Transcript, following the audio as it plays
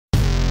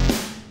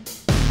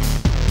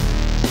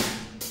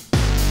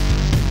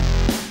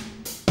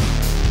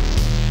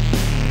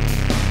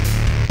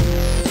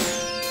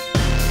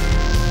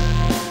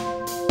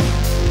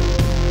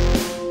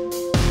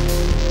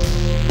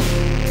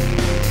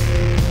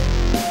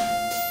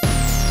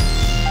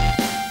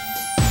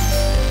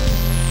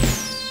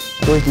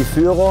durch die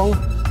Führung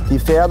die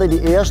Pferde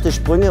die ersten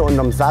Sprünge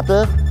unterm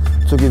Sattel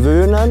zu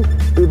gewöhnen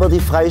über die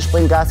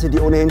Freispringgasse, die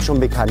ohnehin schon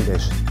bekannt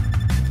ist.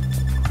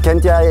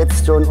 Kennt ja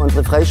jetzt schon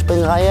unsere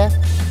Freispringreihe.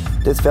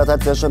 Das Pferd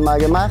hat es ja schon mal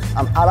gemacht.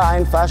 Am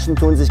allereinfachsten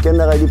tun sich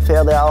generell die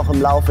Pferde auch im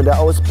Laufe der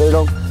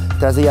Ausbildung,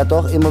 da sie ja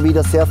doch immer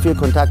wieder sehr viel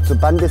Kontakt zur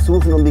Bande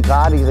suchen, um die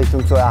gerade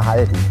Richtung zu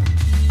erhalten.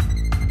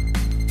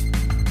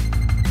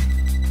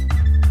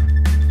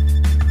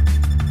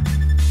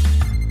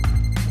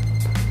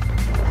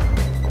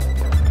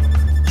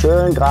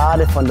 Schön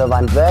gerade von der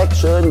Wand weg,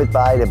 schön mit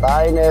beide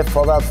Beine,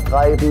 vorwärts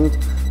treibend,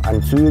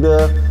 an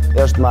Zügel,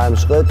 erst mal im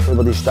Schritt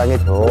über die Stange.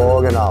 Oh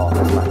genau,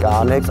 das macht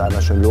gar nichts,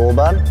 einmal schön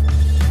lobern.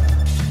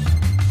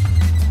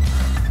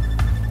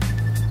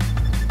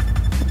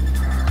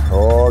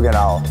 Oh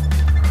genau.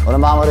 Und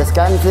dann machen wir das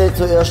Ganze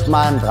zuerst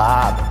mal im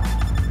Trab.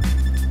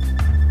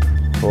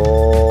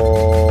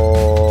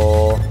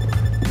 Oh,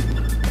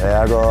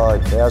 sehr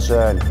gut, sehr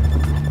schön.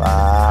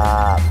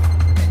 Brav.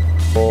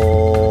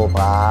 Oh,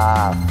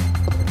 brav.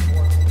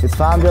 Jetzt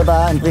fahren wir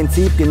da im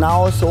Prinzip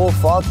genauso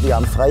fort wie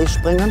am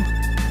Freispringen.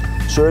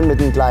 Schön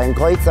mit einem kleinen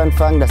Kreuz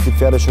anfangen, dass die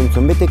Pferde schön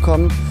zur Mitte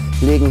kommen.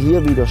 Legen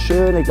hier wieder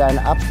schön eine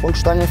kleine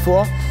Absprungstange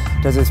vor,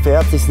 dass das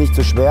Pferd sich nicht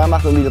zu schwer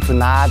macht und wieder zu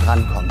nah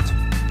dran kommt.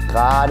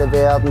 Gerade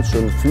werden,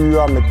 schön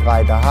führen mit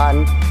breiter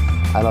Hand.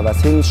 Einmal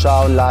was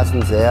hinschauen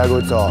lassen, sehr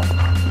gut so.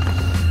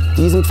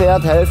 Diesem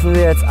Pferd helfen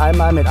wir jetzt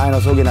einmal mit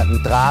einer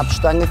sogenannten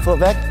Trabstange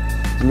vorweg.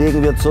 Die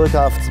legen wir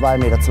ca. auf 2,20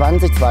 Meter,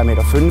 2,50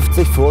 Meter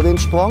vor den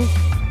Sprung,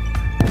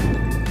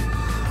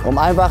 um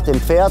einfach dem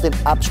Pferd den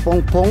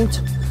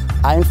Absprungpunkt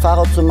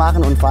einfacher zu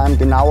machen und vor allem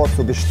genauer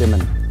zu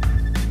bestimmen.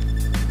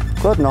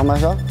 Gut, nochmal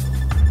so.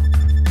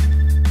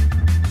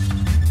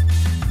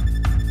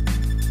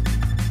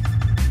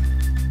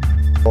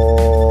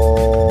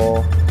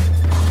 Oh,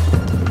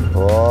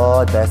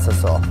 oh, das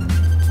ist so.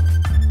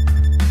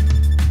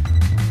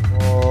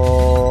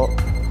 Oh,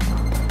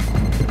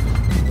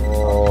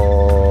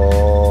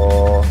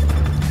 oh.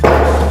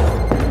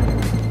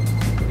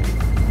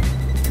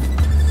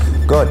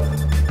 Gut.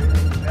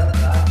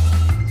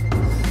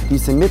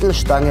 Diese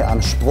Mittelstange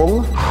am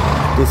Sprung,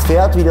 das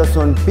Pferd wieder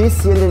so ein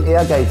bisschen den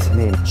Ehrgeiz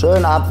nehmen.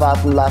 Schön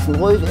abwarten lassen,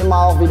 ruhig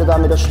immer auch wieder da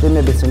mit der Stimme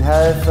ein bisschen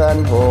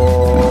helfen.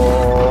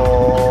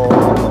 Oh.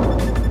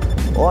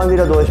 Und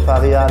wieder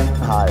durchparieren,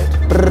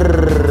 halt.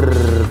 Brrr,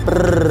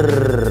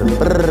 brrr,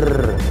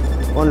 brrr.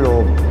 Und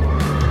loben.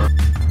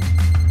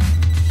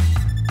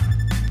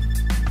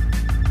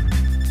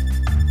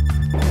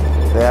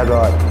 Sehr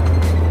gut.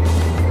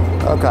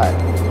 Okay.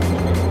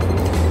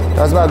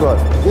 Das war gut.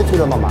 Jetzt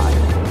wieder normal.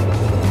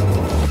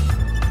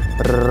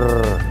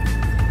 Brrr.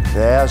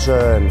 Sehr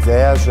schön,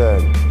 sehr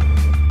schön.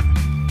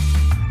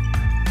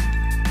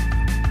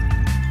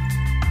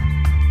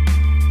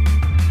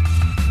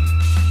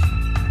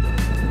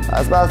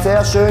 Es war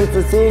sehr schön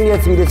zu sehen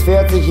jetzt, wie das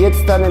Pferd sich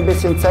jetzt dann ein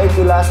bisschen Zeit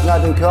gelassen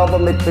hat, den Körper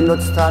mit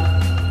benutzt hat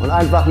und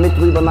einfach mit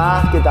drüber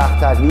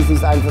nachgedacht hat, wie es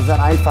sich einfach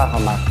einfacher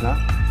macht. Ne?